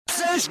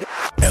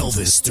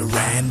Elvis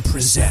Duran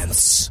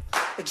presents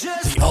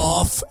the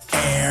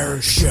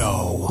Off-Air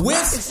Show with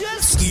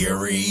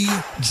Scary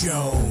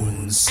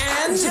Jones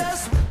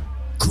and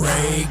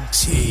Greg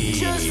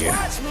T.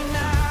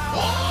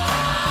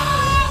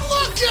 Oh,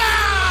 look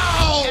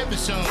out!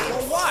 Episode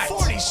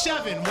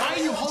 47. Why are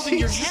you holding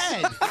your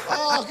head?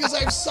 Oh, because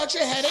I have such a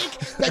headache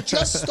that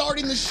just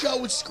starting the show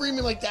with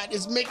screaming like that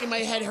is making my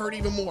head hurt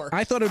even more.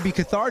 I thought it would be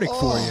cathartic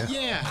for you.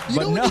 Yeah.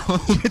 But no,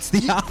 it's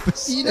the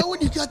opposite. You know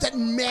when you got that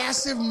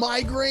massive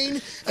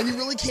migraine and you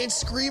really can't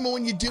scream, and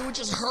when you do, it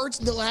just hurts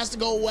until it has to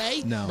go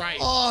away? No. Right.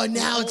 Oh,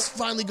 now it's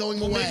finally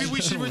going away. Maybe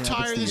we should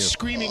retire the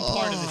screaming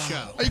part of the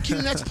show. Are you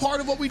kidding? That's part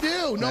of what we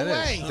do. No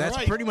way. That's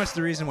right. pretty much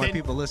the reason why Then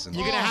people listen.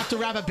 You're going to have to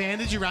wrap a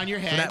bandage around your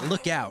head. For that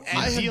look out.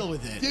 And deal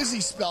with it.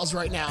 Dizzy spells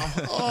right now.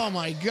 Oh,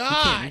 my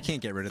God. You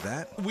can't get rid of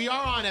that. We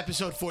are on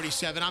episode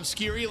 47. I'm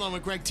Scary along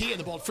with Greg T and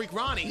the Bald Freak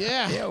Ronnie.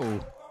 Yeah. Yo,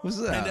 what's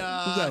that?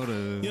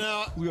 And,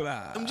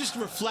 I'm just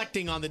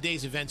reflecting on the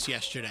day's events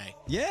yesterday.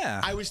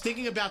 Yeah. I was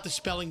thinking about the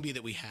spelling bee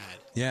that we had.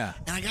 Yeah.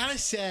 And I gotta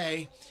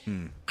say,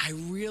 I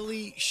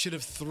really should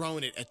have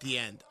thrown it at the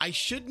end. I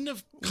shouldn't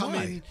have come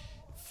in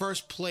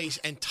first place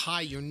and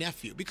tie your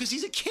nephew because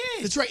he's a kid.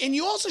 That's right. And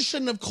you also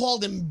shouldn't have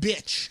called him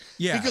bitch.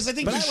 Yeah. Because I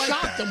think But you I like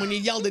shocked that. him when you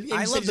yelled at him.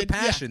 I love the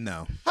passion,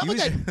 though. How about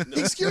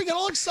that? Scary got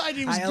all excited.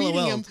 He was I beating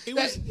him.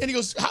 LOL'd. And he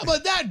goes, how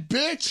about that,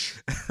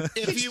 bitch?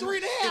 If It's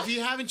 3.5. If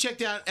you haven't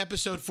checked out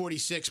episode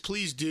 46,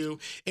 please do.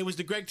 It was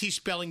the Greg T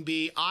spelling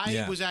bee.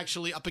 I was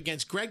actually up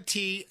against Greg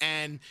T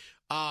and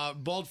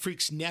Bald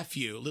Freak's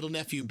nephew, little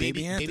nephew,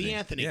 baby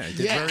Anthony. Yeah,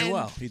 he did very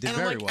well. He did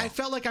very well. I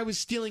felt like I was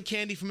stealing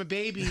candy from a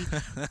baby,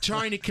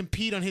 trying to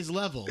compete on his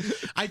level.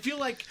 I feel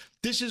like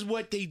this is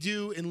what they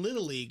do in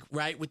Little League,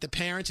 right? With the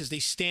parents, as they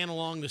stand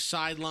along the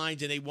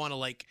sidelines and they want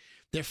to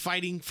they're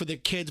fighting for their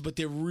kids, but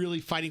they're really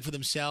fighting for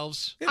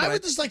themselves. I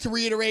would just like to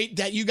reiterate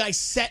that you guys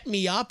set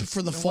me up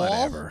for the fall.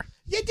 Whatever.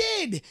 You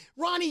did.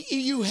 Ronnie,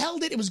 you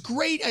held it. It was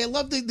great. I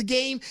loved the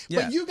game.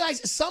 Yeah. But you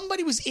guys,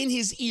 somebody was in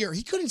his ear.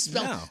 He couldn't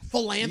spell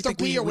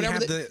philanthropy or whatever.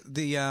 We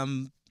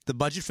have the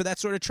budget for that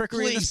sort of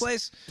trickery in this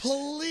place?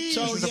 Please.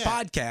 This is a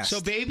podcast.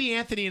 So baby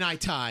Anthony and I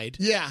tied.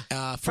 Yeah.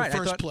 For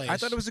first place. I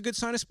thought it was a good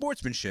sign of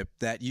sportsmanship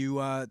that you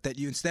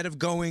instead of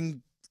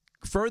going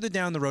further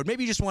down the road,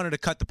 maybe you just wanted to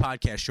cut the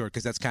podcast short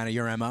because that's kind of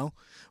your MO.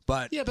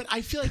 But yeah, but I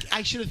feel like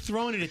I should have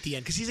thrown it at the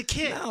end because he's a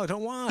kid. No,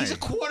 don't worry. He's a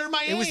quarter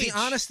my age. It was the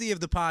honesty of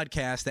the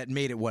podcast that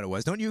made it what it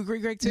was. Don't you agree,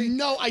 Greg T?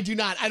 No, I do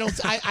not. I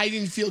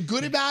didn't feel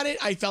good about it.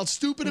 I felt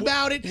stupid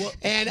about it.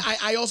 And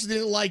I also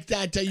didn't like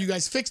that you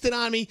guys fixed it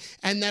on me.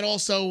 And that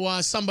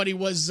also somebody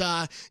was,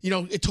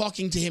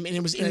 talking to him and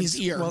it was in his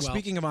ear. Well,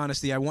 speaking of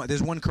honesty,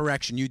 there's one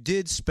correction. You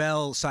did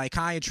spell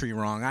psychiatry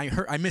wrong.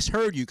 I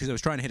misheard you because I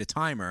was trying to hit a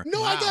timer.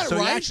 No, I got it so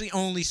right. you actually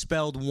only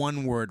spelled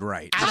one word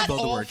right. Out of spelled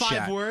the all word 5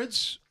 chat.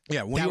 words?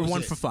 Yeah, you were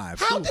 1 for 5.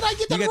 How did I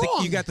get that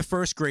wrong? You got the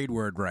first grade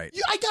word right.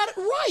 I got it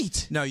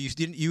right. No, you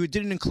didn't. You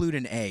didn't include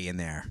an A in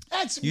there.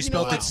 You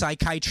spelled spelled it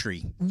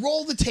psychiatry.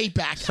 Roll the tape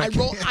back. I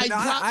don't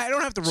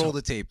have to roll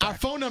the tape back. Our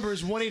phone number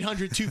is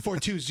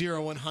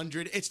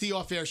 1-800-242-0100. It's the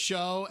Off-Air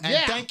Show.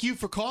 And thank you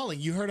for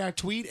calling. You heard our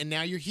tweet, and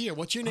now you're here.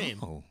 What's your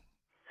name?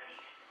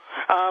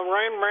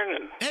 Ryan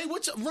Brennan. Hey,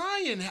 what's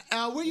Ryan?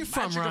 Where are you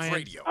from, Ryan?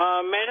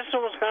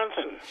 Madison,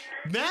 Wisconsin.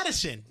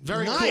 Madison.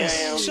 Very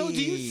nice. cool. So do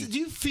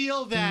you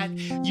feel that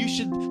you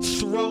should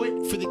throw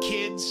it for the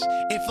kids?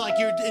 If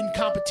you're in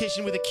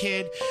competition with a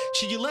kid,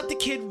 should you let the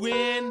kid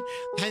win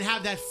and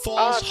have that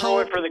false throw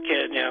hope? it for the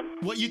kid, yeah.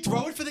 What, you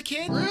throw it for the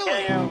kid?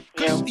 Really? Yeah.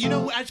 Because,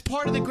 as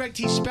part of the Greg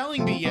T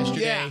spelling bee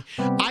yesterday,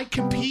 I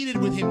competed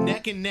with him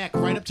neck and neck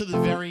right up to the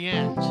very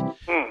end.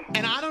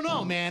 And I don't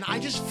know, man. I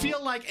just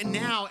feel like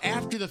now,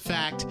 after the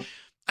fact,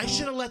 I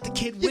should have let the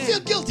kid win. You feel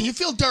guilty. You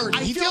feel dirty.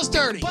 He feels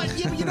dirty. But,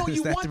 you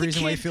Is that want the reason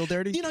kid, why you feel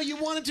dirty? You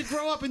want him to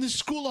grow up in the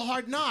school of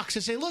hard knocks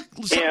and say, look,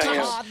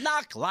 sometimes... Hard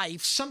knock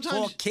life.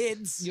 Sometimes for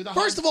kids.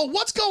 First of all,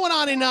 what's going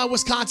on in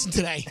Wisconsin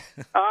today?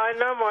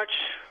 Not much.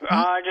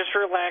 Just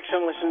relax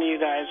and listen to you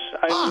guys.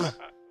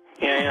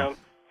 In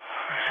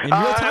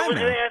real time I was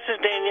now. going to ask, is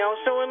Danielle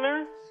still in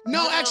there?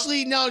 No,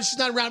 actually, no, she's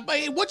not around.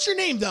 Hey, what's your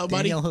name, though,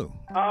 buddy? Danielle who?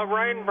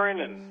 Ryan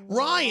Brennan.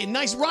 Ryan.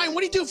 Nice. Ryan, what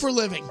do you do for a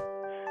living?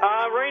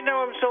 Right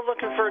now I'm still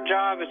looking for a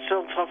job. It's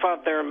still tough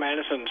out there in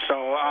Madison.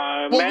 So,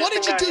 well, what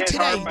did you do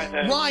today?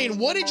 Ryan, Ryan,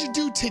 what did you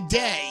do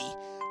today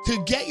to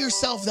get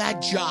yourself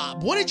that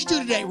job? What did you do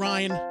today,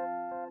 Ryan?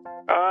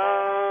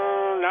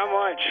 Not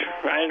much.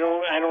 I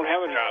don't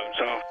have a job,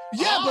 so.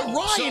 Yeah, but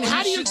Ryan, so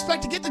how do you should-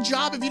 expect to get the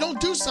job if you don't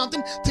do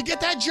something to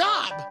get that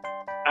job?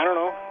 I don't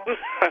know.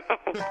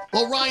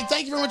 Well, Ryan,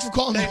 thank you very much for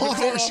calling the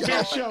Off-Air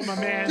Show. my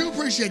man. Do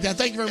appreciate that.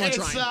 Thank you very much,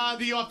 It's Ryan.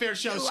 the Off-Air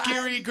Show.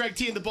 Scary, Greg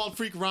T, and the Bald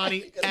Freak,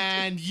 Ronnie.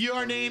 And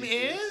your name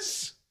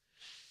is?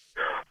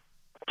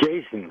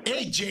 Jason.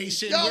 Hey,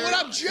 Jason. Yo, what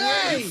up, Jay?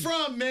 Where you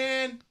from,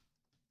 man?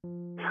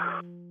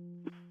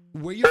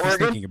 Where you I was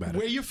from? thinking about it.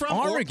 Where you from?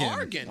 Oregon.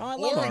 Oregon. Oh, I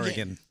love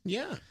Oregon.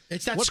 Yeah.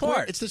 It's that What square.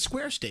 part? It's the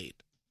square state.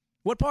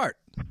 What part?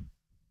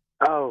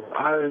 Oh,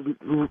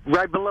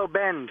 right below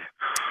Bend.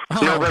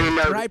 Nobody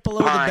knows. Right below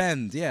the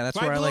bend. Yeah, that's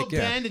where I like.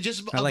 Yeah, bend and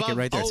just I like it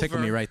right there. above, Tickle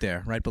over. me right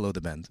there, right below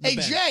the bend. Hey,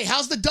 Jay,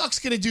 how's the Ducks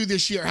going to do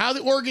this year? How are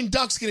the Oregon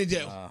Ducks going to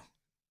do?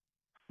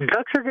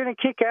 Ducks are going to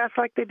kick ass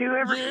like they do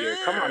every year.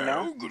 Come on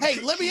now.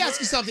 Hey, let me ask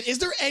you something. Is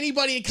there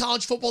anybody in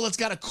college football that's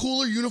got a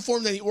cooler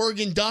uniform than the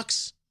Oregon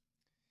Ducks?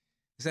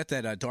 Is that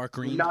dark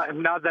green?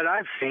 Not that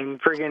I've seen.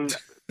 Friggin'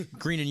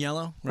 Green and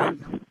yellow, right?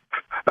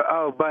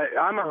 Oh, but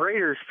I'm a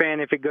Raiders fan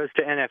if it goes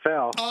to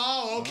NFL.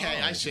 Oh,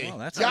 okay, I see. Well,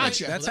 that's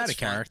Gotcha. That's Well, out of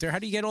character. How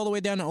do you get all the way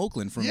down to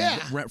Oakland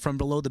from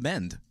below the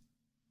bend?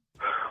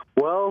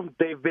 Well,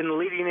 they've been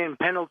leading in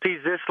penalties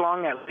this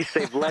long. At least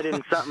they've let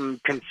in something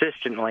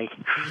consistently.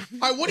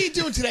 All right, what are you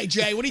doing today,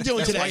 Jay? What are you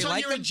doing today? What's on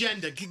your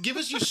agenda? Give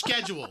us your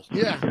schedule.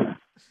 Yeah.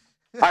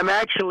 I'm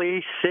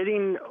actually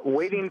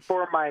waiting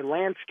for my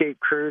landscape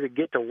crew to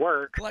get to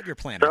work. Pull out your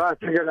planner. So I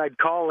figured I'd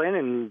call in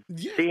and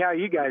see how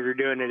you guys are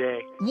doing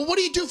today. Well, what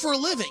do you do for a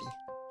living?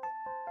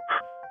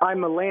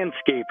 I'm a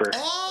landscaper.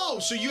 Oh,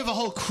 so you have a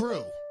whole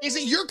crew. Is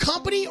it your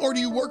company or do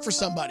you work for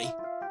somebody?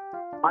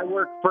 I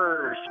work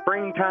for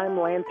Springtime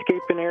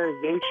Landscape and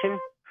Irrigation.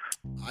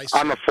 I see.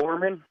 I'm a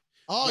foreman.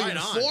 Oh, Right you're the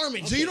on.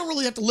 foreman. So you don't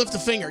really have to lift a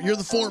finger. You're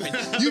the foreman.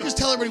 You just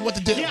tell everybody what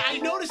to do. Yeah, I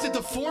noticed that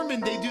the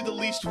foremen, they do the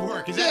least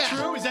work. Is that Yeah.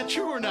 true? Is that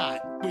true or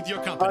not with your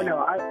Oh, company? no,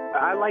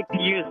 I like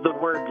to use the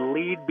word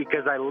lead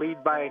because I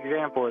lead by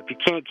example. If you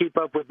can't keep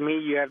up with me,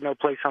 you have no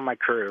place on my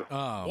crew.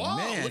 Oh Whoa,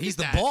 man, look he's at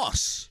the that.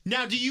 boss.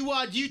 Now, do you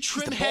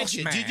trim the boss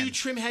hedges? Do you do man.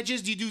 trim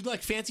hedges? Do you do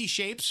like fancy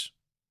shapes?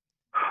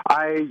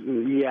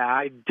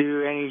 I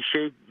do any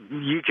shape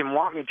you can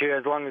want me to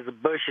as long as the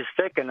bush is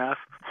thick enough.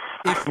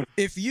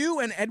 If you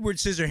and Edward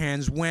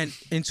Scissorhands went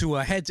into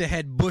a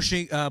head-to-head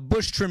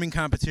bush trimming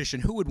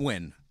competition, who would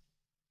win?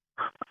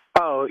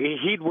 Oh,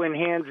 he'd win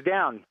hands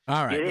down.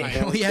 All right. Get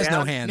it? Well, he has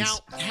no Hands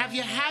hands. Now, have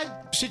you had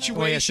situations?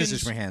 Oh, yeah,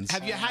 scissors for hands.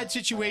 Have you had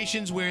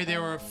situations where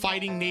there were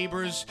fighting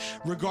neighbors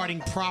regarding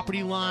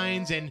property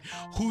lines and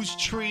whose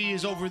tree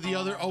is over the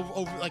other,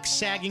 over like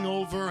sagging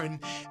over, and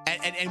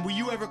were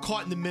you ever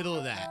caught in the middle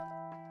of that?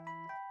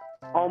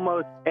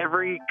 Almost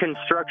every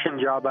construction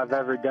job I've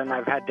ever done,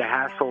 I've had to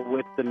hassle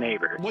with the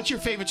neighbor. What's your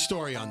favorite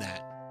story on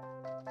that?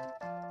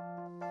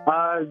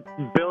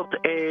 Built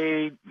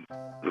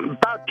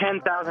about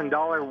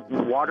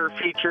 $10,000 water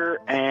feature,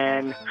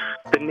 and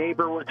the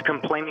neighbor was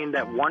complaining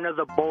that one of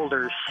the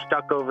boulders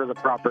stuck over the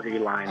property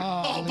line.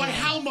 Oh, by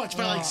how much?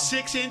 By like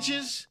 6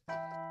 inches?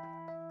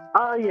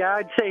 Yeah,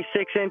 I'd say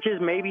 6 inches,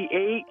 maybe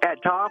 8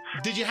 at tops.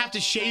 Did you have to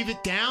shave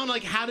it down?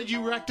 Like, how did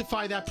you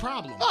rectify that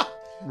problem?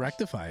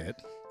 Rectify it.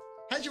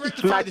 How'd you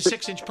rectify the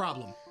 6-inch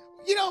problem?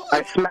 You know,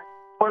 I smacked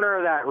the corner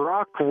of that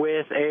rock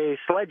with a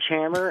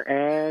sledgehammer,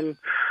 and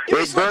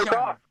it broke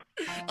off.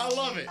 I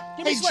love it.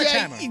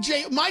 hey,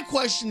 Jay, my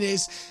question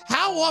is,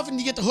 how often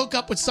do you get to hook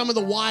up with some of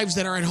the wives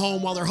that are at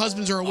home while their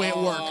husbands are away at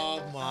work?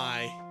 Oh,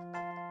 my.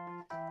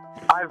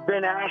 I've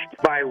been asked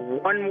by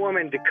one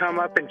woman to come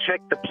up and check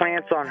the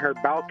plants on her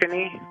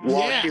balcony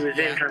while Yeah. she was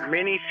in her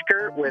mini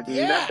skirt with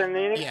Yeah. nothing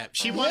in it. Yeah,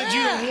 she wanted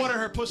you to water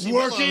her pussy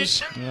Work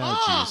willows. it.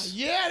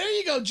 Yeah, there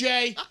you go,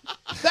 Jay.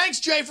 Thanks,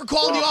 Jay, for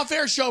calling the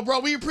off-air show, bro.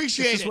 We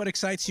appreciate This is it. what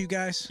excites you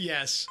guys?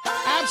 Yes.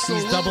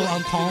 Absolutely. These double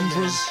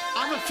entendres.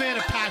 I'm a fan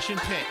of Passion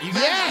Pit. You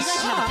guys, Yes. you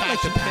guys heard of I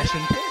like the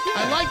Passion passion pit.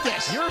 I like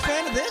this. You're a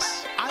fan of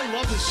this? I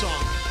love this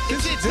song.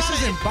 It's This not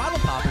isn't bottle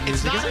popping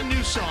It's music, not is a it?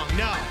 new song,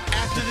 no.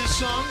 After this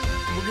song,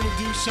 we're going to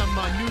do some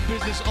new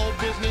business, old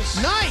business.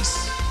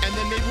 Nice. And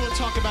then maybe we'll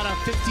talk about our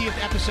 50th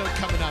episode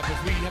coming up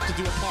if we have to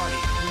do a party.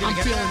 We're I'm gonna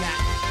get feeling that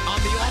that. on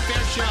the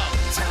off-air show.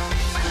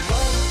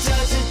 What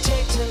does it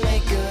take to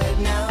make good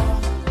now?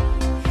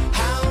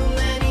 How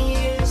many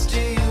years do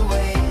you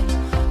wait?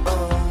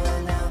 Oh,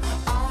 and now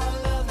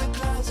all of the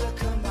clouds are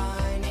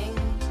combining.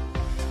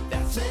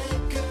 That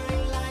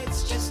flickering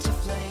light's just a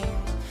flame.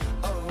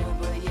 Oh,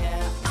 but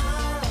yeah,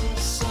 I'm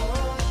so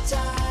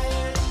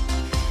tired.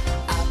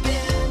 I've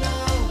been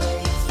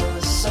away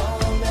for so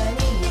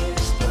many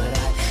years, but I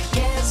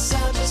guess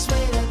I'll just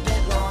wait a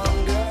bit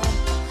longer.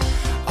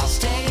 I'll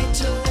stay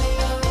till they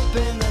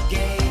open the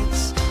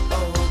gates.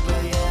 Oh,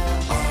 but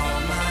yeah, all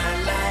my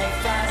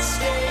life I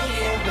stay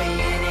here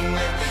waiting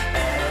with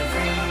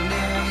every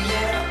new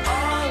year,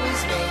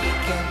 always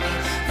making me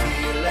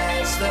feel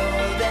as though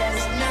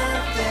there's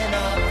nothing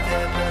up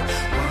there. But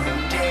one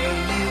day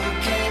you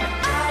came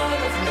out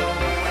of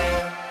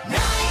nowhere.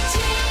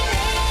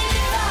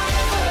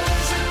 1985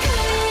 was a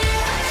good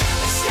year.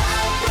 The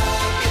sky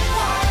broke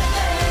apart,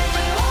 then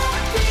you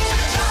walked me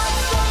up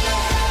from the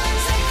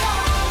heavens. They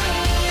call me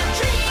a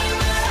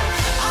dreamer.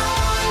 I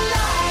won't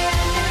lie, I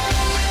knew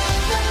you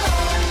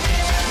belonged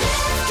here.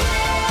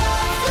 Lifted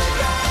off the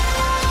ground,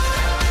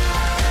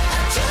 I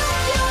took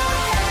your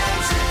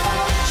hands and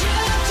pulled you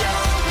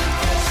down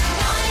because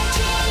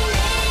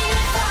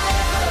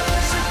 1985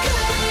 was a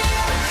good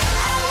year. I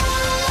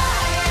won't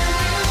lie, I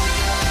knew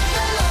you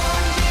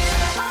belonged here.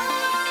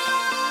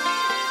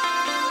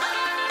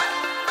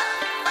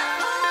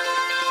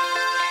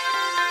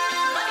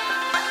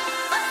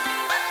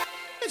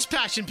 It's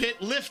Passion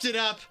Pit, lift it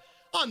up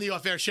On the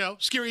Off-Air Show,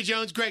 Scary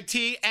Jones, Greg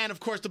T, and of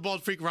course the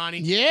Bald Freak Ronnie.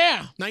 Yeah.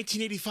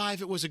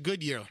 1985, it was a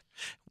good year.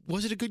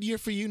 Was it a good year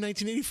for you,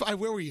 1985?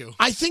 Where were you?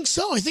 I think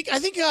so. I think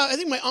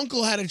my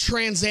uncle had a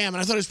Trans Am,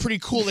 and I thought it was pretty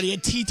cool that he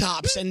had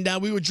T-tops, and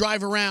we would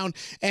drive around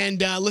and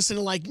listen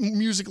to like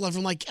music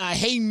from like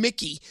 "Hey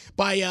Mickey"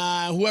 by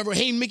whoever.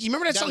 Hey Mickey,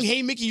 remember that song?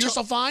 Hey Mickey, You're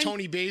So Fine.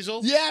 Tony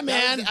Basil. Yeah,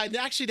 man.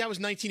 Actually, that was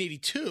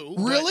 1982.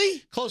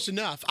 Really? Close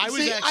enough. I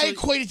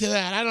equated to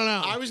that. I don't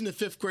know. I was in the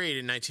 5th grade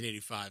in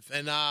 1985,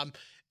 and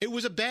it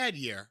was a bad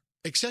year.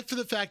 Except for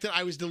the fact that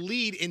I was the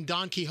lead in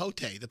Don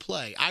Quixote, the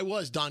play. I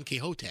was Don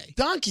Quixote.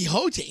 Don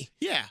Quixote?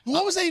 Yeah.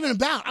 What was that even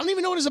about? I don't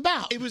even know what it's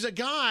about. It was a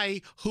guy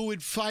who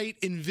would fight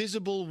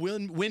invisible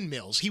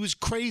windmills. He was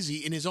crazy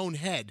in his own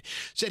head.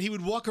 Said he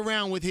would walk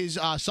around with his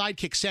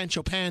sidekick,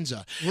 Sancho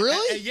Panza.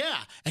 Really?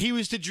 Yeah. And he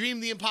was to dream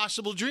the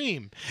impossible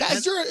dream.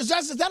 Is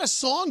that a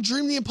song,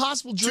 Dream the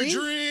Impossible Dream? To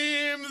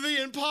dream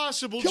the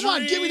impossible dream. Come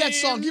on, give me that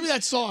song. Give me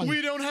that song.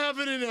 We don't have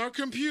it in our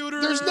computer.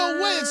 There's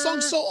no way. That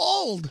song's so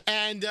old.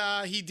 And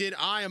he did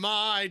I Am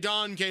I,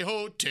 Don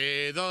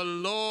Quixote, the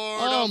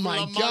Lord Oh, of my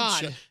La Mancha.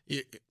 God.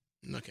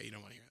 Okay, you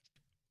don't want to hear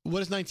it. What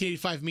does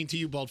 1985 mean to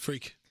you, Bald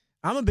Freak?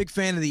 I'm a big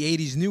fan of the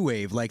 80s new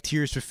wave, like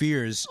Tears for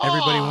Fears.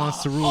 Everybody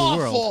wants to rule the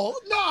world. Awful.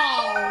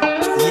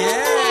 No.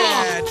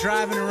 Yeah,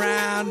 driving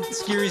around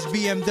Scary's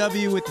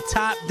BMW with the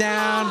top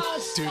down.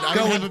 Dude, I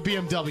didn't have a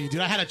BMW,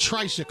 dude. I had a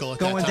tricycle at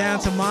that Going time. down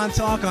to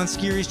Montauk on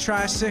Scary's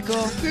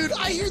tricycle. Dude,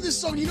 I hear this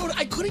song. You know what?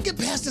 I couldn't get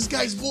past this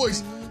guy's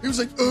voice. He was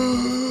like,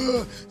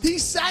 ugh. He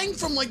sang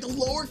from like the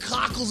lower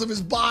cockles of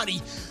his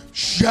body.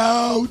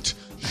 Shout,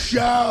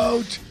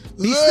 shout.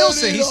 He's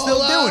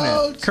still doing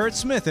it. Kurt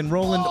Smith and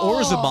Roland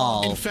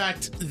Orzabal. In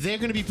fact, they're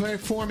going to be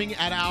performing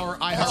at our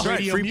That's right,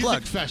 iHeartRadio free Music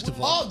plug.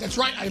 Festival. Oh, that's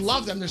right. I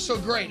love them. They're so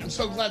great. I'm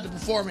so glad they're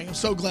performing. I'm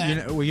so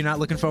glad. Were you not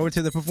looking forward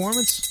to the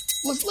performance?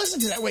 Let's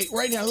listen to that. Wait,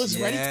 right now.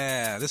 Listen, ready?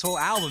 Yeah, this whole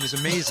album is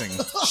amazing.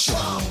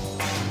 Shout,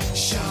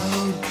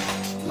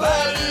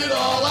 Let it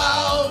all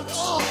out.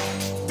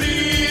 Oh.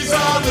 these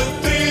are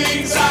the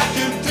things I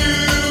can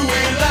do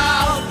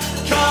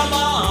without. Come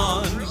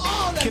on,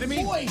 Oh, that Kidding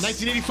me? voice.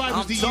 1985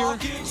 was the year.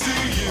 talking to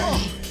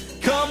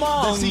you. Come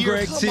on, That's the year.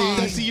 Greg T.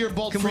 That's the year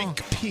Bald Come Freak on.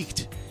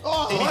 peaked.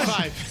 Oh,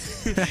 85.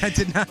 I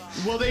did not.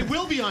 Well, they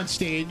will be on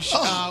stage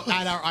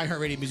at our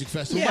iHeartRadio Music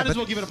Festival. Yeah, Might as but-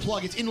 well give it a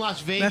plug. It's in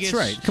Las Vegas. That's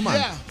right. Come on.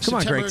 Yeah. Come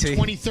on, Greg T.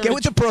 September 23rd, Get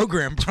with the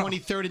program, bro.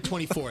 23rd and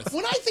 24th.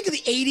 When I think of the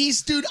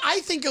 80s, dude,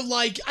 I think of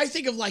like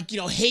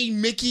Hey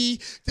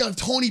Mickey,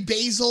 Tony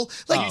Basil.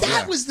 Like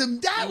that was the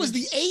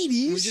 80s.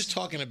 We were just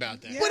talking about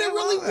that. But it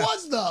really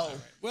was though.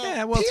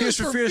 Yeah, well, Tears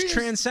for Fears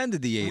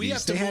transcended the 80s. We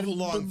have to They had move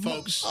along,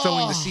 folks.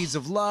 sowing the seeds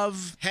of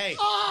love. Hey,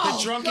 Oh,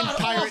 the drunken God,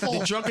 pirate. awful.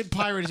 The drunken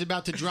pirate is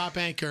about to drop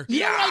anchor.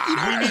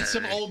 Yeah. We need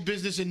some old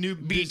business and new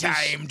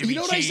business. You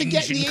know what I used to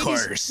get in the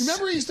 80s?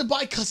 Remember I used to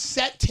buy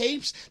cassette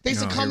tapes? They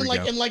used to Oh, come here in we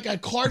like go. in like a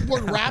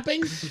cardboard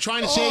wrapping. I'm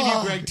trying to save you,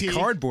 Greg T.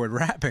 Cardboard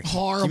wrapping.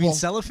 Horrible. You mean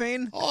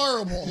cellophane?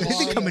 Horrible.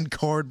 They come in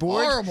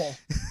cardboard. Horrible.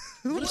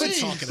 What are you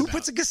talking Who about?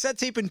 puts a cassette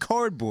tape in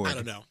cardboard? I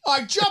don't know. All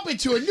right, jump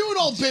into it. New and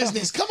old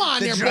business. Come on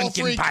there, Ball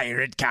Freak.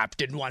 pirate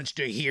captain wants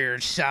to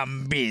hear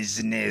some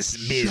business.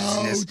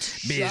 Shout.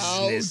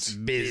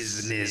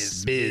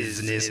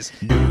 Business.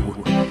 New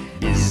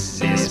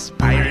business.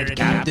 Pirate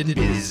captain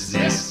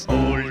business.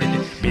 Old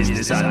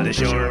business on the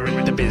shore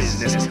with the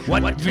business.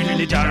 What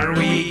village are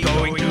we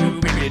going to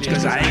pillage?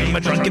 Cause I'm a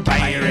drunken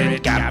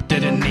pirate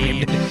captain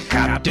named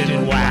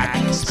Captain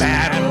Whack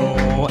Sparrow.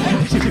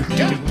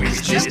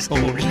 Business.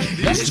 Old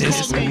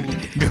business.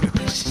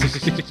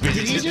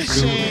 Did he just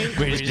say?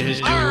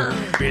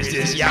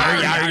 Business.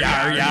 Yar.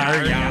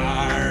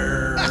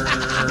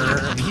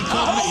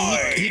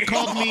 He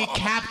called me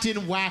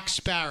Captain Whack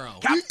Sparrow.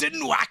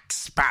 Captain Wax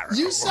Sparrow.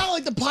 You sound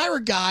like the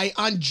pirate guy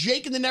on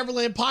Jake and the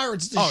Neverland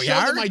Pirates, the show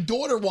Yar? that my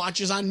daughter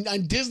watches on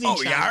Disney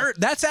Channel. Yar?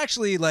 That's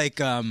actually like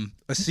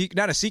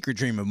not a secret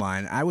dream of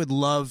mine. I would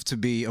love to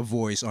be a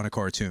voice on a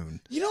cartoon.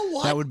 You know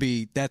what?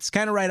 That's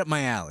kind of right up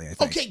my alley, I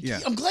think. Okay, Yeah.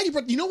 I'm glad you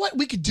brought. You know what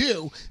we could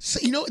do? So,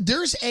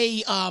 there's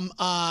an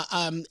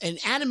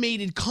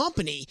animated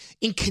company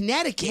in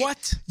Connecticut.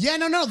 What? Yeah,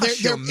 no.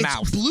 Hush your It's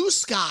mouth. Blue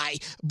Sky.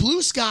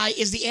 Blue Sky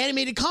is the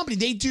animated company.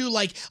 They do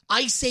like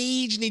Ice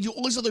Age and they do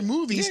all these other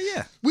movies.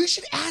 Yeah. We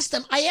should ask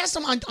them. I asked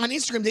them on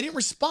Instagram. They didn't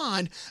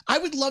respond. I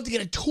would love to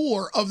get a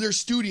tour of their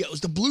studios,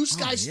 the Blue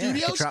Sky Yeah, I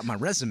Studios. could drop my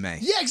resume.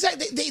 Yeah,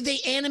 exactly. They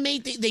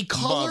animate, they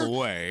color. By the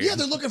way, yeah,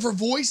 they're looking for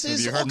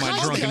voices. all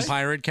kinds of things.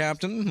 pirate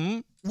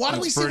captain? Why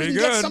don't we That's see if we can pretty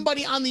get good.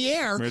 somebody on the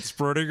air? It's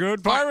pretty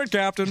good, pirate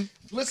captain.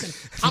 Listen,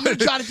 I'm going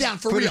to jot it down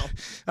for real.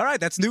 All right,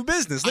 that's new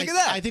business. Look at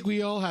that. I think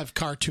we all have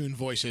cartoon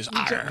voices.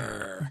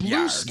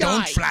 Blue Sky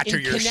Don't flatter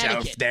in yourself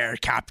Connecticut. there,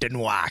 Captain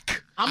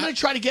Wack. I'm going to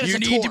try to get us You a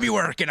need tour. to be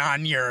working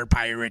on your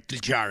pirate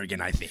jargon,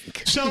 I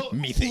think. So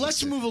Methinks.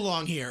 let's move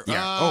along here.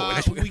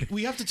 Yeah.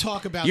 We have to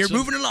talk about You're some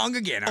moving along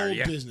again, are old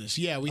you? business.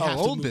 Yeah, we Oh, have to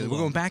old move business. We're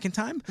along. going back in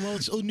time? Well,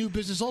 it's new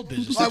business, old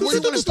business. All right, where do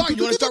you want to start? You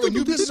want to start with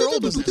new business or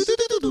old business?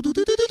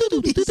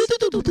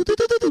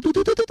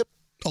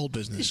 Old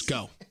business.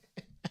 Go.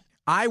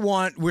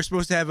 We're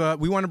supposed to have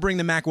we want to bring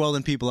the Mack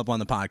Weldon people up on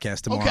the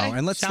podcast tomorrow. Okay.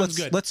 And let's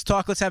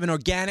talk, let's have an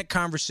organic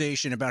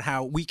conversation about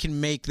how we can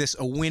make this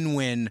a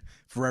win-win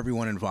for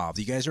everyone involved.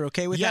 You guys are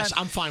okay with that? Yes,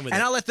 I'm fine with it.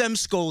 And I'll let them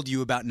scold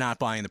you about not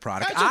buying the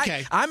product. That's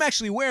okay. I'm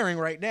actually wearing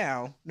right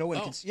now. No one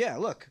can see. Yeah,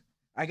 look.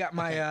 I got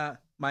my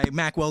my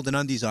Mack Weldon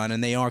undies on,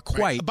 and they are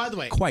quite, by the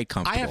way, quite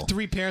comfortable. I have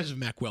 3 pairs of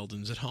Mack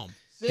Weldons at home.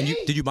 And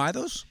did you buy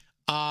those?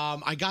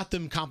 I got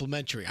them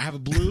complimentary. I have a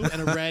blue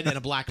and a red and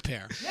a black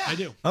pair. Yeah. I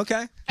do.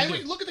 Okay. And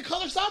wait, look at the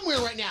colors I'm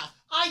wearing right now.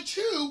 I,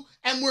 too,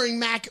 am wearing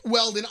Mack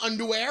Weldon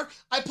underwear.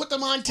 I put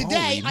them on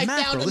today. Holy I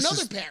mackerel, found this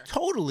another is pair.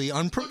 Totally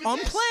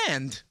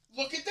unplanned.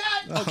 Look at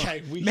that.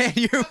 Okay. Man,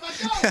 you're...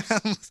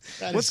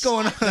 That What's is-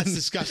 going on? That's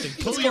disgusting.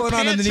 What's Pull your going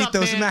on pants underneath up,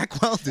 those man. Mack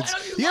Weldons? Why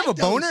don't you You have like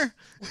a boner?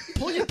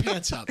 Pull your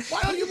pants up.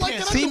 Why don't you like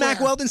that See, underwear?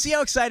 Mack Weldon, see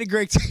how excited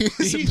Greg T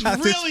is He's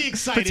about really this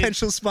excited.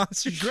 potential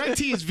sponsorship? Greg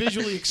T is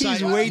visually He's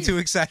excited. way too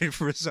excited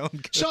for his own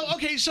good.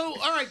 So,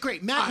 all right,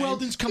 great. Mack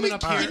Weldon's coming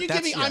up here. Can you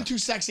give me That's- I'm too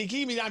sexy? Can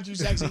you give me I'm too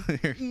sexy?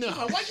 No.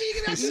 Why can't you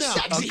give me I'm too No,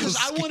 sexy? because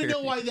I want to scared.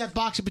 know why that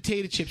box of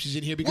potato chips is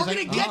in here. Because We're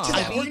going to get to that.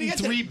 I've We're going eaten to get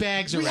to 3 that.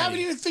 bags We already. haven't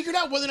even figured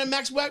out whether or not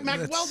Mack Weldon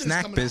That's is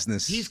snack coming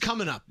business. He's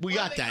coming up. We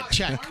got that.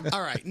 Check.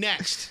 All right,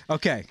 next.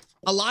 Okay.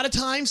 A lot of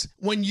times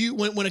when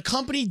a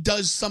company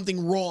does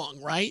something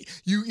wrong, right?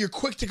 You're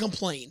quick to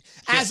complain,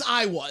 as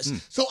I was.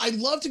 So I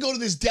love to go to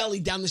this deli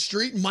down the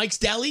street, Mike's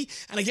Deli,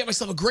 and I get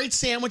myself a great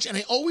sandwich, and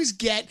I always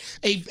get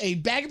a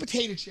bag of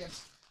potato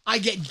chips. I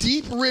get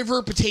Deep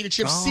River potato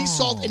chips, sea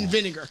salt and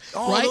vinegar.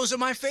 Oh, right? those are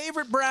my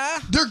favorite,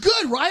 brah. They're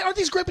good, right? Aren't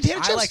these great potato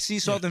chips? I like sea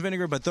salt and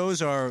vinegar, but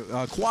those are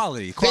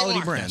quality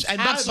are. brands. And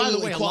by the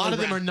Absolutely way, a lot of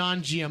them quality are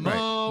non-GMO. Right.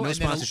 No and then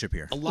sponsorship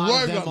here. A lot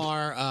Right. of them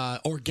are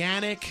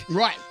organic.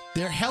 Right.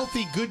 They're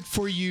healthy, good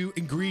for you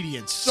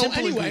ingredients. So Simple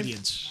anyway,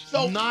 ingredients.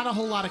 so- Not a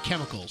whole lot of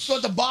chemicals. So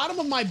at the bottom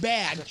of my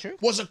bag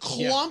was a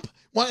clump.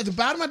 Well, at the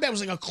bottom of my bag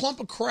was like a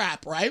clump of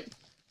crap, right?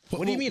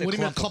 What do you mean? What do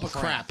you mean a clump of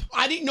crap?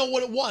 I didn't know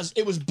what it was.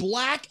 It was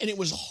black and it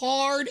was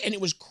hard and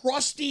it was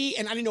crusty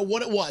and I didn't know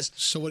what it was.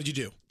 So what did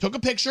you do? Took a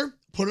picture,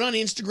 put it on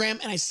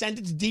Instagram, and I sent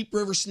it to Deep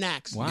River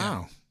Snacks.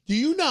 Wow. Do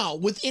you know,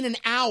 within an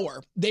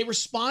hour, they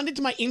responded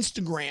to my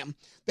Instagram.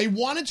 They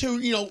wanted to,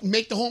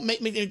 make the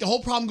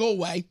whole problem go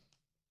away.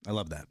 I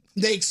love that.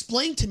 They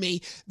explained to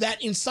me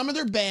that in some of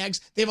their bags,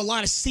 they have a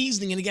lot of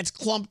seasoning and it gets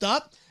clumped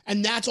up.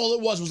 And that's all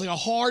it was like a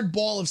hard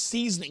ball of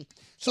seasoning.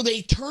 So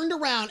they turned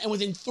around and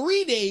within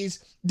 3 days,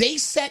 they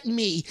sent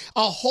me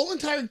a whole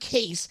entire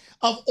case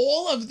of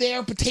all of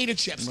their potato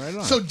chips. Right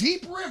on. So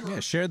Deep River. Yeah,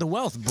 share the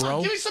wealth,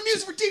 bro. Give me some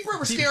music for Deep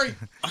River, Scary.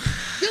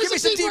 Give me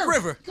some Deep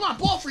River. Come on,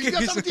 Ballfree, you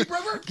got some Deep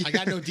River? I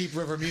got no Deep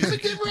River Give me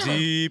music. Deep River.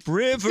 Deep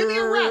River. Give me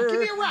a rap. Give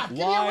me a rap. Give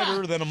me a Wider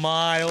rap. than a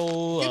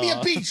mile. Give me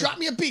a beat. Drop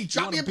me a beat.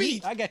 Drop me a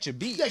beat. I got you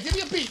beat. Yeah, give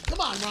me a beat.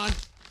 Come on, Ron.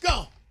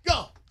 Go.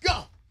 Go.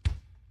 Go.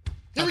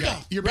 Here we Okay, go.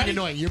 You're being Ready?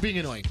 annoying. You're being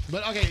annoying.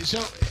 But okay,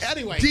 so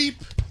anyway. Deep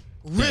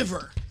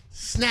River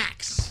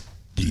Snacks.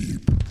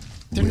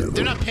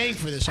 They're not paying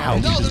for this, are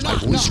they? No, they're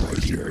not. No.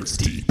 right here. It's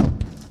deep.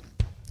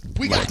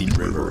 We got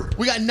River.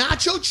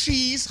 nacho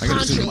cheese, I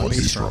gotta see the money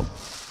honchos, from.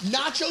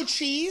 nacho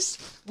cheese.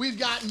 We've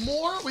got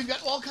more. We've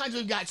got all kinds.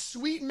 We've got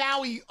sweet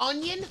Maui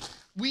onion.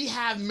 We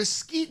have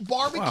mesquite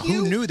barbecue. Wow,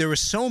 who knew there were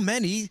so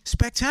many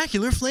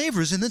spectacular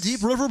flavors in the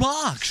Deep River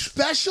box?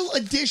 Special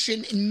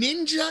edition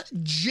Ninja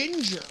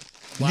Ginger.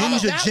 How about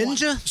Ninja that one?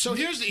 Ginger? So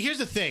here's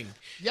the thing.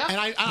 Yep.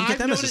 And get I've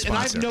them as a noticed, and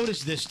I've sponsor.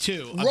 noticed this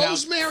too. About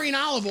Rosemary and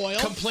olive oil.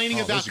 complaining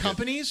about those are good.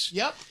 companies.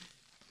 Yep.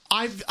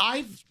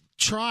 I've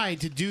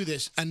tried to do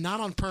this, and not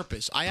on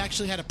purpose. I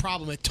actually had a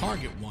problem at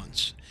Target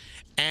once,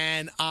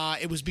 and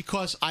it was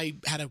because I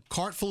had a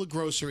cart full of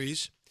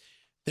groceries.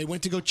 They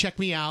went to go check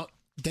me out.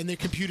 Then their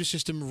computer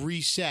system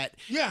reset.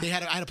 Yeah. I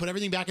had to put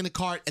everything back in the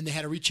cart, and they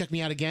had to recheck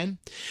me out again.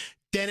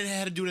 Then it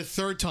had to do it a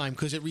third time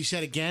because it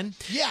reset again.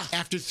 Yeah.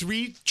 After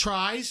 3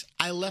 tries,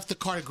 I left the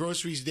cart of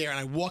groceries there and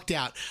I walked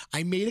out.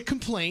 I made a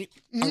complaint,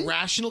 a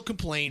rational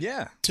complaint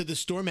Yeah. to the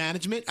store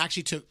management,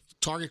 actually to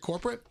Target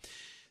corporate.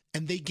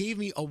 And they gave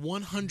me a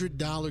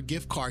 $100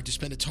 gift card to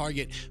spend at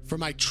Target for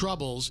my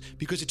troubles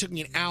because it took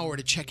me an hour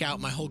to check out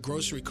my whole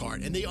grocery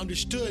cart. And they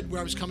understood where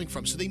I was coming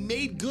from. So they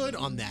made good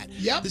on that.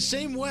 Yep. The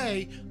same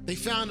way they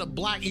found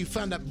you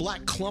found that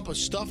black clump of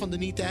stuff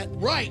underneath that.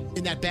 Right.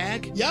 In that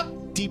bag. Yep.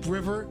 Deep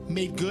River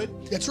made good.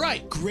 That's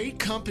right. Great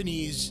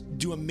companies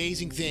do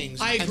amazing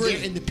things. I And agree.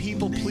 they're in the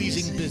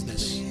people-pleasing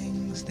business.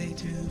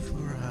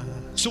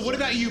 So what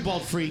about you,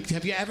 Bald Freak?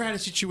 Have you ever had a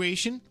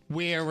situation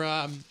where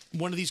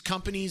one of these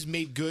companies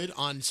made good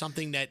on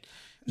something that...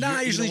 No,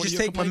 I usually one of just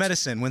your take my complaints?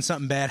 medicine when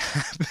something bad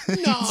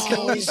happens.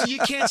 No, you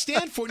can't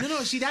stand for it. No,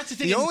 see, that's the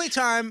thing.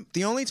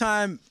 The only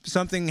time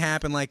something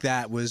happened like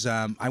that was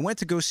I went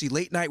to go see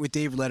Late Night with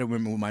David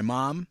Letterman with my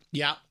mom.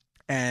 Yeah.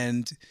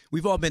 And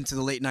we've all been to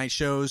the late night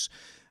shows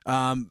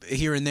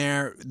here and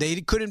there. They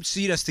couldn't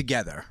seat us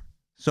together.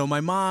 So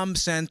my mom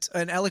sent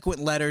an eloquent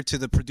letter to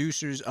the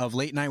producers of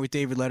Late Night with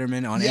David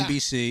Letterman on Yeah.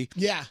 NBC.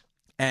 Yeah.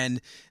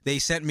 And they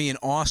sent me an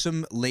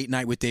awesome Late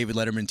Night with David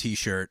Letterman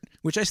t-shirt,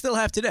 which I still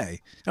have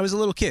today. I was a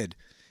little kid.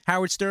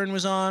 Howard Stern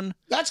was on.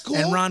 That's cool.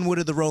 And Ron Wood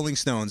of the Rolling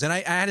Stones. And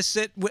I had to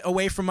sit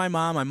away from my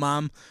mom. My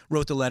mom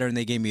wrote the letter, and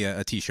they gave me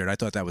a T-shirt. I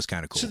thought that was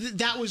kind of cool. So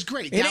that was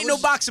great. It ain't no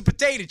box of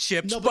potato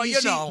chips, No, but you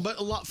see, know. but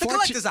a lot, the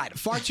collector's item.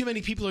 Far too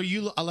many people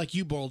are like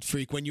you, Bold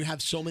Freak, when you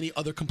have so many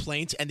other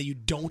complaints and that you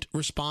don't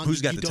respond.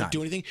 Who's got you the don't time?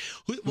 do anything.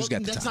 Who's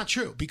got the That's time? not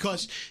true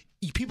because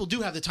people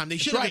do have the time. They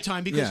should have right. the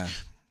time because. Yeah.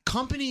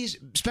 Companies,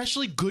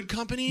 especially good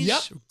companies,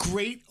 Yep.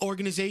 great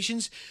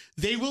organizations,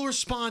 they will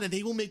respond and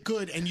they will make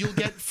good, and you'll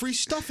get free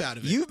stuff out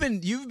of it.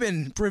 You've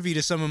been privy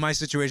to some of my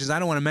situations. I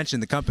don't want to mention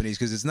the companies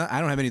because it's not.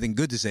 I don't have anything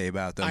good to say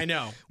about them. I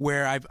know.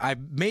 Where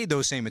I've made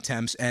those same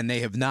attempts and they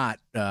have not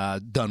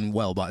done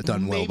well by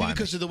Maybe me.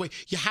 because of the way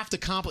you have to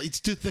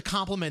compliment. It's the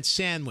compliment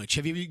sandwich.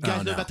 Have you guys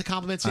know no. about the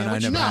compliment Oh, no, I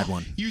sandwich? never had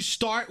one. You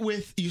start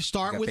with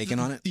Got bacon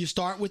on it? You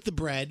start with the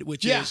bread,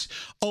 which Yeah. is,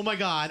 oh my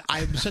God,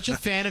 I'm such a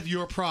fan of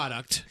your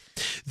product.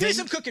 There's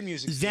some cooking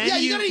music. Then Yeah,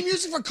 you got any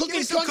music for cooking? Give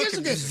me some Give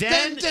cooking some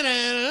Then good.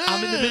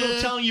 I'm in the middle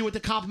of telling you what the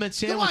compliment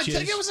Come on, sandwich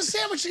is. give us a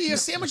sandwich. You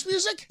sandwich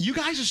music? You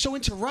guys are so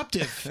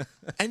interruptive,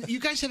 and you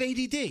guys have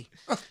ADD.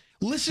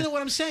 Listen to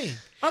what I'm saying.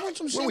 I want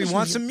some Well, we sandwich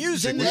want music. some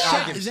music.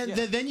 Then, We're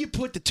the, cooking. then you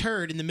put the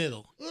turd in the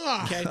middle.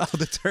 Okay. Oh,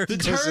 the turd. The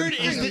goes turd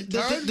in- is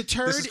the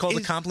turd. This is called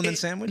the compliment is-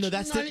 sandwich? No,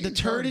 that's Not the even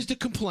turd turd. is the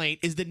complaint,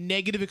 is the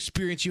negative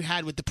experience you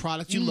had with the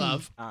product you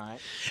love. All right.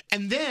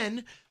 And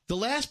then the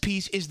last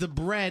piece is the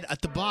bread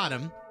at the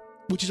bottom,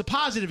 which is a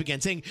positive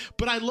again, saying,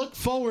 but I look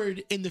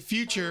forward in the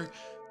future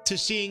to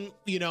seeing,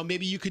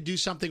 maybe you could do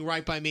something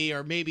right by me,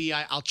 or maybe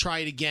I'll try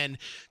it again.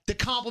 The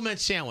compliment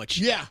sandwich.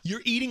 Yeah.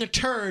 You're eating a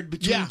turd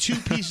between two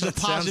pieces of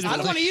positive. I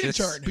don't want to eat a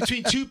delicious. turd.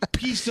 Between two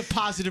pieces of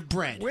positive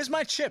bread. Where's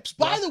my chips?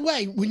 By bro? the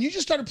way, when you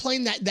just started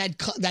playing that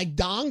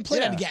dong, play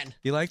that again.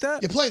 You like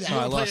that? You play that. Oh,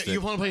 I You lost it.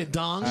 You want to play a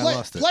dong? I Play,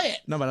 lost it. play it.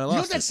 No, but I You know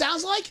lost what that it.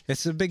 sounds like?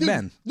 It's a Big Dude,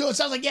 Ben. No, it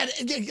sounds like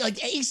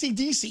like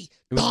AC/DC.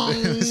 It was-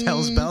 it was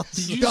Hell's Bells.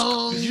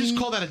 Dong. Did you just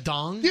call that a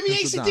dong? Give me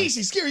It's a dong.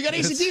 AC/DC. Scary, you got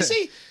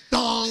AC/DC?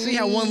 Dong. See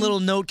how one little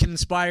note can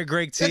inspire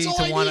Greg T That's all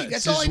I to want need. to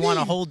That's all just I want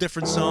a need. whole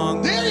different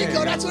song. There you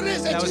go. That's what it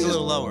is. That was a Jesus.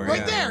 little lower, Right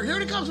yeah. there. Here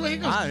it comes. Wait, here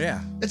it comes. Ah,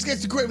 yeah.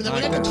 It's great. When that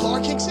Okay. guitar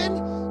kicks in,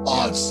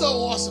 oh, it's so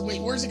awesome.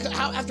 Wait, where's it?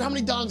 After how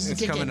many dongs does it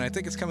It's kick coming. in? I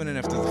think it's coming in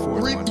after the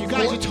fourth Three- one. You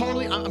guys are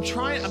totally. I'm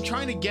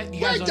trying to get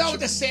you We're guys on. done with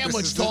the This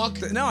sandwich is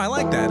talk. No, I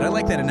like that. I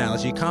like that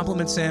analogy.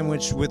 Compliment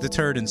sandwich with the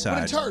turd What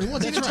inside. a turd. Who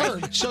wants to eat a That's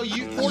turd? right. So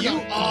Or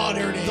no. Oh,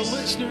 there it The is.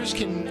 listeners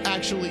can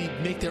actually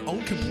make their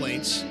own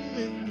complaints.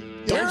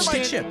 Where are my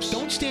stand, chips?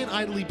 Don't stand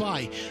idly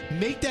by.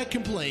 Make that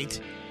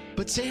complaint,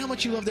 but say how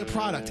much you love their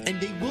product, and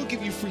they will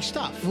give you free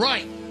stuff.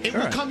 Right. It All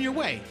will right. come your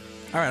way.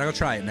 All right, I'll go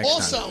try it next time.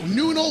 Also,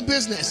 new and old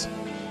business.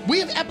 We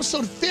have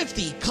episode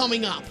 50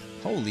 coming up.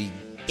 Holy.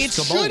 It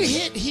Scaboli. should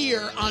hit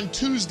here on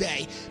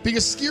Tuesday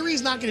because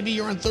Scary's not going to be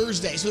here on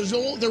Thursday.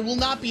 So there will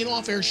not be an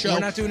off-air show. We're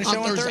not doing a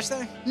show on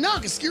Thursday? No,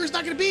 because Scary's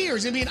not going to be here.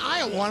 He's going to be in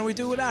Iowa. Why don't we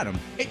do it without him?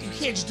 You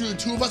can't just do the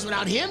two of us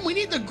without him. We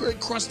need the great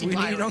crusty We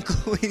pirate. need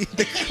Uncle. We need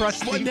the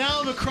crusty. Well, now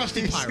I'm a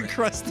crusty He's pirate. the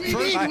crusty.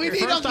 We need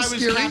First Uncle I was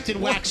Scary.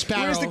 Captain Wax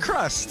Sparrow. Where's the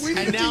crust? We need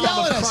And him to now yell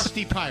I'm at a us.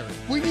 crusty pirate.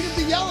 We need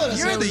him to yell at us.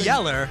 You're and the everything.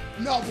 yeller.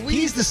 No, but we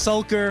He's need, the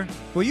sulker.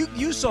 Well,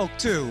 you sulk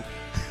too.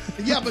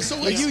 yeah, but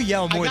so But you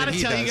yell more I than gotta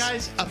he tell does. you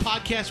guys, a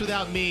podcast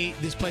without me,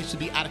 this place would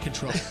be out of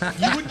control.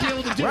 You wouldn't be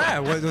able to do Right.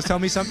 it. Well, tell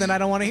me something I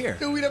don't want to hear.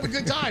 Dude, we'd have a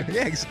good time.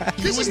 Yeah,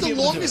 exactly. This is wouldn't the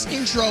be able to do longest it.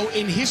 intro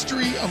in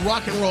history of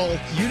rock and roll.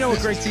 You know what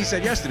Greg T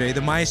said yesterday?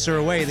 The mice are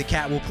away, the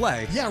cat will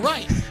play. Yeah,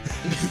 right.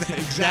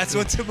 That's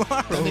what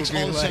tomorrow That makes will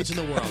be all the like. sense in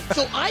the world.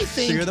 So I So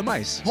think. you're the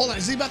mice. Hold on,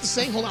 is he about to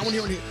sing? Hold on, I want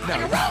to hear what he. No.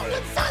 Like a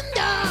rolling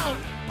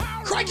thunder.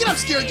 Crank it up,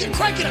 Scary.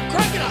 Crank it up.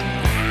 Crank it up.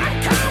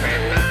 I'm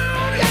coming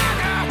on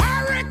like a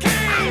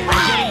hurricane.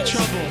 I'm getting in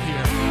trouble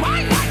here. My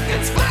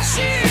lightning's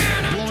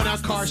flashing. Blowing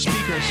out car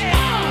speakers.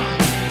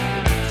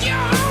 You're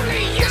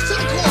only used to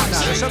the chorus. No,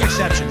 there's some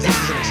exceptions. This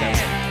is an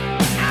exception.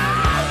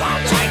 I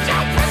won't take no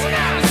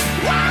prisoners.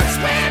 Won't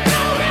spare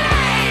no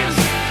names.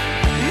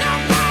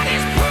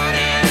 Nobody's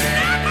putting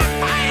up a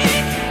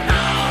fight.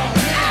 Oh,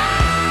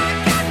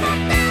 yeah. Got my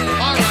belly.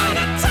 All right.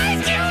 Gonna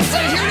take you.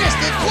 Wait, here it is.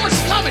 The chorus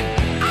is coming.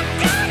 I'm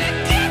gonna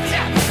get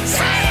you.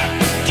 Say it.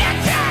 Get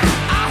you.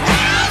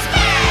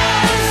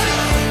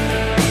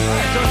 All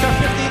right, so it's our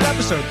 50th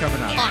episode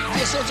coming up. All right,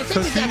 yeah, so it's a So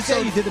 50th can you say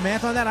episode. you did the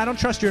math on that? I don't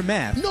trust your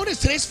math. No, it is.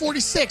 Today's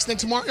 46. Then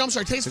tomorrow, no, I'm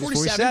sorry, today's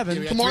 47.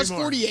 47. Tomorrow's Yeah, 3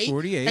 more. 48.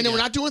 48, And then we're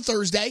yeah. not doing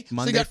Thursday. So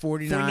Monday you got,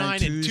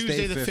 49, and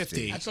Tuesday the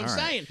 50. that's what All I'm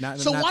right. saying. Not-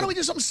 So not why the- don't we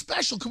do something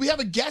special? Could we have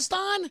a guest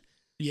on?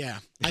 Yeah.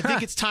 I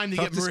think it's time to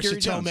Talk get to Scary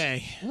Marissa Jones.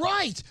 Tomei.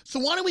 Right. So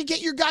why don't we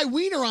get your guy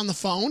Wiener on the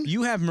phone?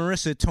 You have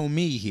Marissa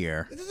Tomei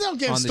here. Don't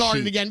get him on the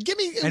started sheet. again. Give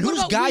me. And what who's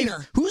about Guy?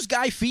 Wiener? Who's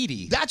Guy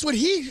Fieri? That's what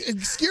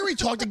Scary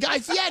talked to Guy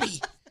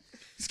Fieri.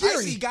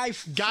 Scary. see Guy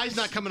Guy's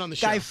not coming on the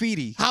show. Guy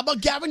Fieri. How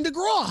about Gavin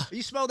DeGraw?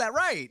 You spelled that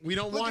right. We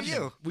don't Look want at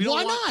him. you. We don't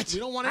Why want, not? We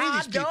don't want any of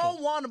these people. I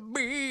don't want to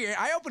be.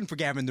 I opened for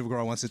Gavin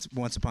DeGraw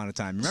once upon a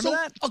time. Remember So,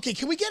 that? okay,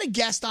 can we get a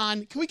guest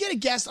on? Can we get a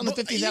guest on the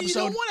 50th You episode?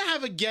 don't want to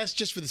have a guest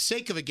just for the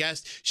sake of a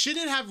guest.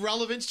 Shouldn't it have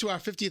relevance to our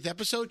 50th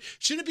episode?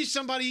 Shouldn't it be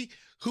somebody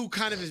who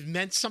kind of has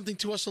meant something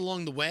to us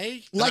along the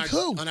way? Like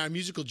who? On our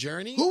musical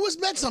journey? Who has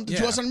meant something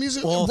to Yeah. us on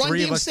music? All Run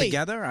three DMC. of us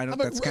together? I don't. How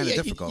about- That's kind of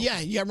yeah, difficult. Yeah,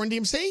 you got Run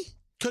DMC?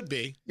 Could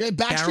be. Yeah,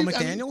 Daryl Backstreet.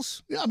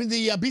 McDaniels? I mean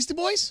the Beastie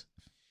Boys?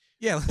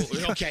 Yeah.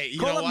 Okay, you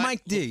Call know up what?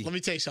 Mike D. Let me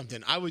tell you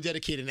something. I would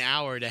dedicate an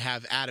hour to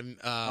have Adam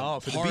for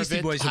the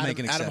Beastie Boys, we'll make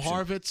an Adam exception.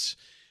 Harvitz.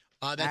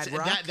 Ad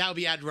Rock? That would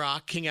be Ad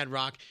Rock, King Ad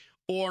Rock,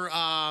 or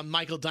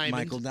Michael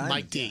Diamond,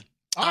 Mike D.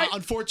 All right.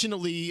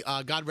 Unfortunately,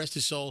 God rest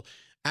his soul,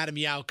 Adam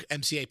Yauch,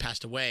 MCA,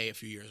 passed away a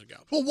few years ago.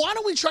 Well, why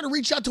don't we try to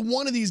reach out to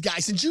one of these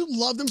guys since you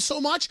love them so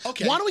much?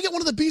 Okay. Why don't we get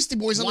one of the Beastie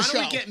Boys on Why the show?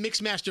 don't we get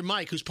Mixmaster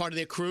Mike, who's part of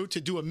their crew, to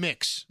do a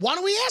mix? Why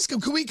don't we ask him?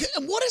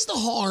 What is the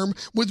harm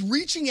with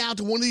reaching out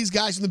to one of these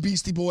guys from the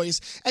Beastie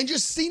Boys and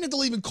just seeing if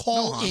they'll even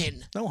call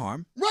in? No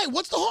harm. Right.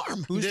 What's the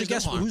harm? Who's the There's no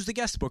guest? harm. Who's the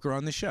guest booker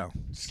on the show?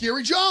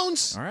 Scary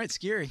Jones. All right,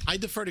 Scary. I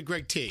defer to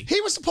Greg T. He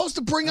was supposed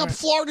to bring up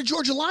Florida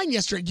Georgia Line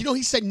yesterday. You know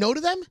he said no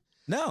to them?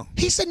 No,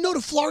 He said no to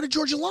Florida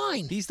Georgia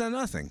Line. he's done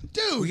nothing.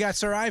 Dude. We got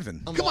Sir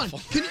Ivan. Come on.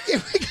 We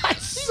got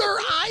Sir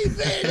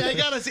Ivan. I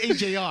got us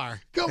AJR.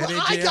 Come on.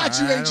 At I got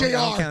you, I don't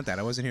AJR. count that.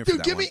 I wasn't here for Dude,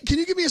 that give one. me. Can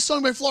you give me a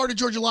song by Florida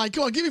Georgia Line?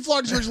 Come on, give me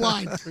Florida Georgia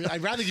Line. All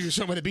I'd rather give you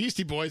some of the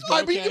Beastie Boys. But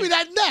right, but you okay. give me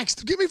that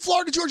next. Give me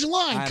Florida Georgia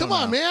Line. I Come don't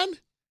on, know. man.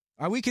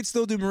 We could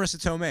still do Marissa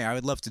Tomei. I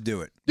would love to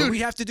do it. But Dude. we'd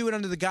have to do it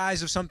under the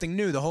guise of something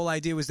new. The whole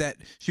idea was that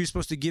she was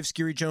supposed to give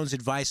Scary Jones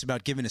advice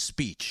about giving a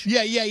speech.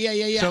 Yeah.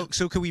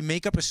 So could we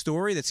make up a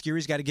story that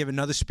Scary's got to give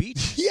another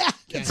speech? Yeah.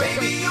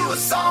 Baby, you a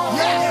song.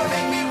 Yeah.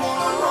 Make me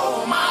wanna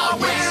roll my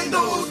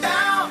windows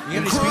down. You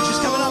got any speeches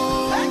coming up?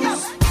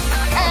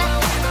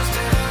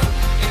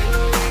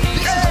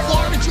 This is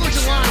Florida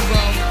Georgia Line,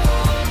 bro.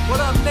 What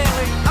up,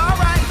 Nelly? All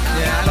right.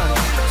 Yeah, I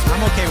don't.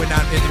 I'm okay with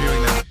not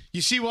interviewing them.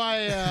 You see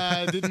why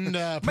I didn't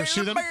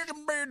pursue them?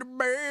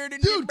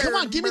 Dude, come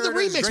on, give me the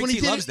remix. Greg When he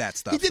T did loves it, that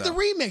stuff. he did though. the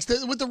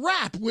remix with the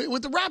rap.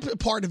 With the rap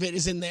part of it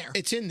is in there.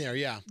 It's in there,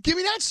 yeah. Give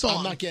me that song.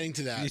 I'm not getting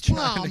to that. You're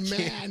trying Oh to get-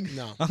 man.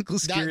 No. Uncle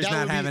Scary's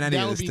not having any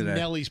that of would this be today.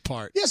 Nelly's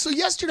part. Yeah, so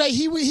yesterday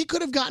he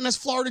could have gotten us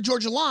Florida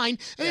Georgia Line,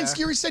 and then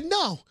Scary said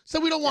no. So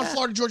we don't want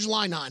Florida Georgia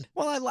Line on.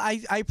 Well,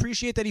 I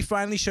appreciate that he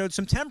finally showed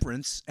some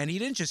temperance, and he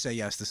didn't just say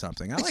yes to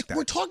something. I like that.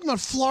 We're talking about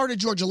Florida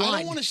Georgia I Line.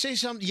 don't want to say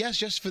something yes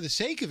just for the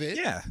sake of it.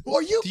 Yeah.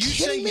 Are you Do you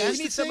say kidding me? yes We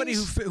to need somebody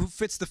who things? who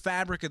fits the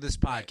fabric of this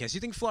podcast. You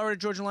think Florida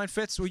Georgia Line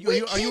fits? Are We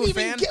you a can't even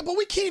fan? get, but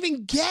we can't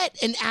even get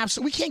an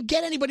absolute. We can't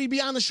get anybody to be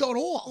on the show at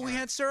all. We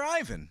had Sir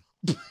Ivan.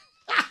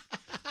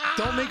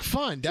 Don't make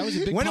fun. That was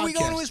a big When podcast. are we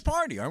going to his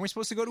party? Aren't we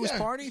supposed to go to his Yeah.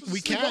 party? We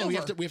Sleep can. We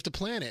over. have to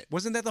plan it.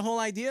 Wasn't that the whole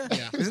idea?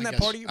 Yeah, Isn't I that guess.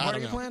 part of I your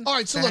don't know. plan? All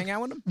right, so to look, hang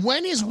out with him?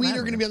 when is I'll Wiener have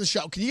going to him. be on the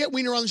show? Can you get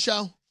Wiener on the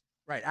show?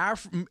 Right.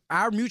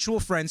 Our mutual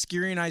friend,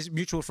 Scary and I's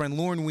mutual friend,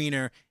 Lauren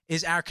Wiener,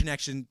 is our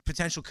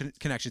potential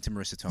connection to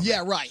Marissa Tomei.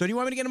 Yeah, right. So do you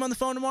want me to get him on the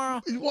phone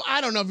tomorrow? Well,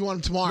 I don't know if you want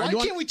him tomorrow. Why You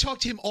want- can't we talk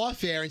to him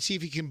off air and see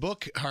if he can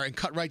book her and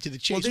cut right to the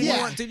chase?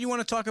 Well, did you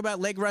want to talk about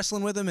leg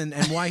wrestling with him and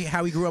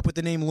how he grew up with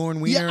the name Lauren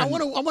Wiener? Yeah, I and-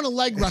 want to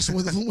leg wrestle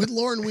with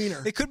Lauren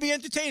Wiener. It could be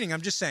entertaining.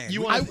 I'm just saying.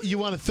 You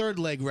want a third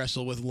leg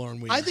wrestle with Lauren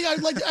Wiener? I think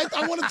I'd like.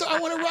 I want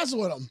to wrestle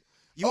with him.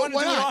 You want to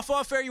why do it not?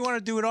 off air? You want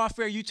to do it off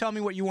air? You tell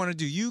me what you want to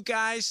do. You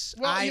guys,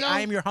 Well,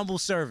 I am your humble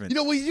servant. You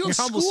know, we do your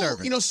humble school.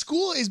 servant. You know,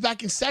 school is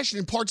back in session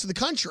in parts of the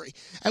country,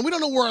 and we don't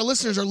know where our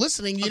listeners are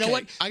listening. You know Okay,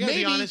 what? I gotta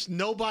Maybe, be honest.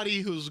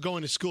 Nobody who's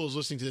going to school is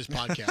listening to this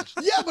podcast.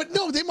 Yeah, but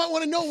no, they might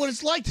want to know what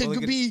it's like to Well,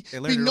 they be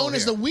learn it all known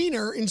as the here.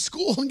 wiener in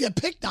school and get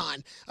picked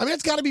on. I mean,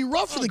 it's got to be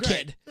rough for the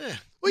kid. Yeah.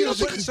 Well, you know,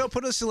 So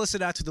put a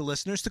solicit out to the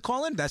listeners to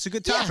call in. That's a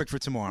good yeah, topic for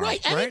tomorrow. Right.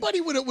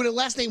 Anybody with a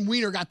last name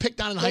Wiener got picked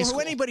on in high Or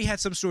school. anybody had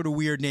some sort of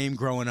weird name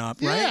growing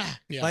up, right? Yeah.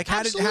 Yeah. Like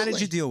how did Absolutely.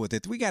 you deal with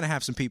it? We got to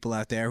have some people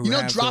out there who You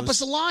know, have drop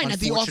those us a line at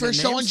the unfortunate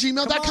offair show on names.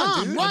 gmail.com. Come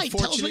on, dude. Right.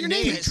 Tell us what your name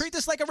Unfortunate is. Treat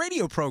this like a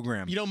radio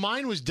program. You know,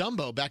 mine was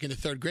Dumbo back in the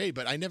 3rd grade,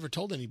 but I never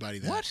told anybody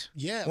that. What?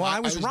 Yeah. Well, I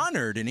was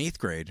Ronard in 8th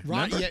grade.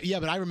 Ron, remember? yeah,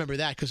 but I remember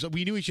that because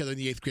we knew each other in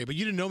the 8th grade. But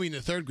you didn't know me in the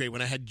 3rd grade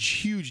when I had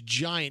huge,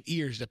 giant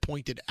ears that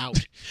pointed out.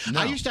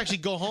 I used to actually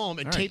go home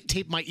and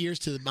tape my ears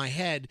to my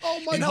head.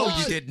 Oh, my in God.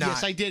 hopes- You did not.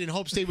 Yes, I did in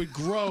hopes they would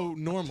grow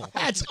normal.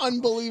 That's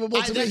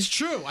unbelievable to me. That's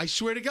true. I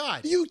swear to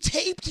God. You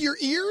taped your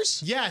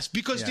ears Yes,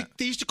 because Yeah.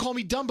 they used to call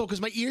me Dumbo because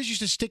my ears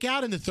used to stick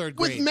out in the 3rd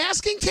grade. with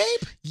masking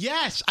tape?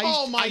 Yes.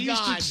 Oh, my I used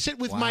God. to sit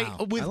with Wow. my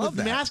I with love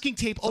that. masking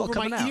tape all over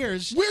coming my out.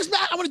 ears. Where's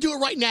Matt? I want to do it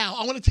right now.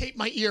 I want to tape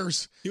my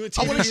ears. You wanna I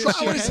tape want your to ears try.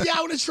 to your head? I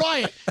want to try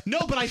it. No,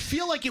 but I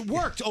feel like it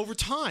worked over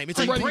time. It's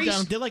I'm like writing braces.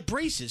 down. They're like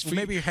braces. For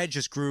Maybe your head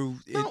just grew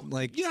No,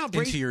 like you know how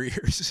into your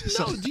ears.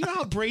 No, do you know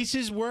how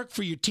braces work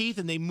for your teeth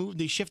and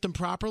they shift them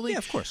properly? Yeah,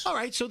 of course. All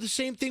right, so the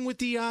same thing with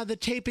the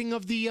taping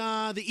of the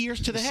ears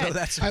to the head. So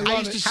that's I love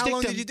used it. to How stick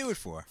long them did you do it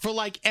for? For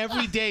like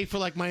every day for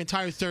like my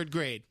entire 3rd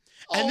grade.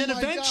 And Oh then my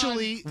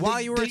eventually,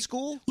 While you were at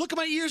school? look at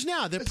my ears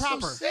now. They're It's so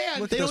proper. sad.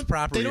 Look They at those don't-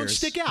 proper They don't ears.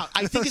 stick out.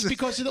 I think it's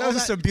because of all those are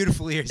that. some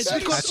beautiful ears. It's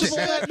because of all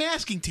that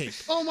masking tape.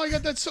 Oh my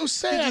God, that's so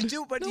sad. Did you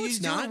do? But No, did it's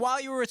you do not. it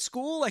while you were at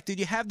school? Like, did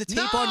you have the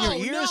tape on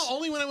your ears? No,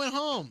 only when I went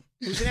home.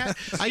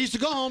 I used to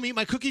go home, eat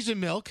my cookies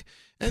and milk,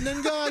 and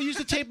then go. I used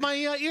to tape my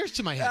ears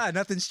to my head. Ah,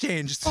 nothing's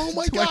changed. Oh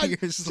my 20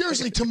 God! years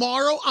Seriously, later.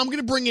 tomorrow I'm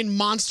gonna bring in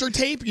Monster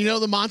tape. You know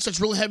the Monster, it's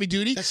real heavy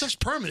duty. That stuff's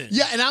permanent.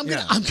 Yeah, and I'm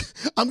gonna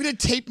Yeah. I'm gonna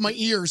tape my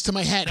ears to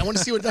my head. I want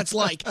to see what that's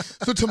like.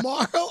 So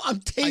tomorrow I'm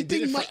I did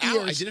taping it my for hours.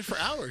 I ears. did it for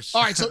hours.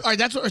 All right,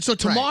 that's what. So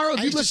tomorrow, I if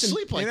you used listen, to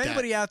sleep like If that.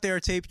 anybody out there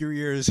taped your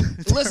ears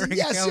Listen, during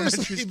yeah,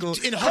 elementary seriously, school,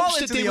 in call hopes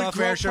that into they the would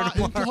off-air show in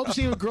tomorrow. hopes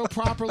they would grow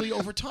properly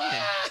over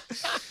time.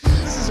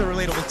 This is a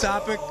relatable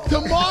topic.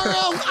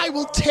 tomorrow I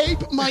will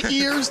tape my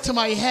ears to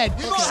my head.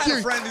 We've all had a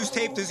Seriously, friend who's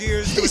taped his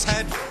ears to his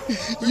head.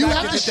 you back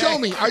have in to the show day.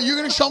 me. Are you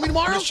gonna show me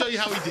tomorrow? I'll show you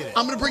how we did it.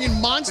 I'm gonna bring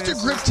in Monster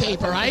grip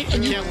tape. All right,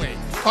 and you Can't wait.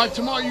 All right,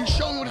 tomorrow you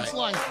show me what it's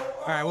like.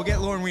 All right, we'll get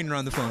Lauren Wiener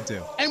on the phone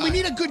too. And we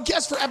need a good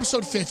guest for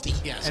episode 50.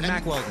 Yes, And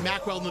Mac Weldon.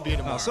 Mac Weldon will be here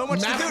tomorrow. Oh, so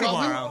much Matt to do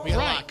Weldon? tomorrow. We got a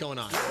Right. lot going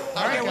on.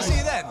 All right, we'll see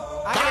you then.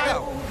 I gotta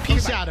go.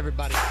 Peace out,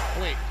 everybody.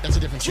 Wait, that's a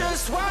different show.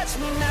 Just watch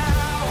me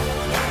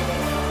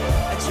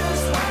now.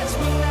 Just watch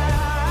me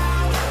now.